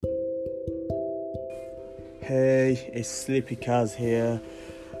Hey, it's Sleepy Kaz here.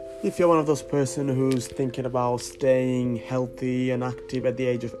 If you're one of those person who's thinking about staying healthy and active at the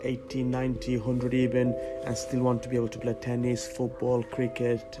age of 80, 90, 100 even, and still want to be able to play tennis, football,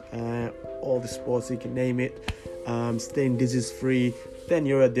 cricket, all the sports, you can name it, staying disease free, then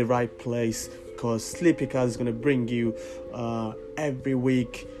you're at the right place, because Sleepy Kaz is going to bring you every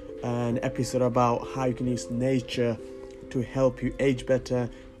week an episode about how you can use nature to help you age better,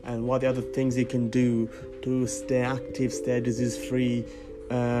 and what the other things you can do to stay active, stay disease-free,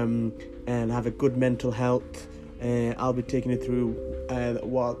 and have a good mental health. I'll be taking you through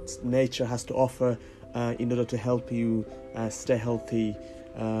what nature has to offer in order to help you stay healthy.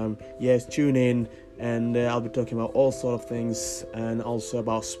 Yes, tune in, and I'll be talking about all sort of things, and also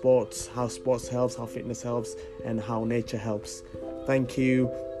about sports, how sports helps, how fitness helps, and how nature helps. Thank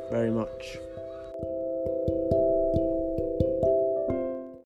you very much.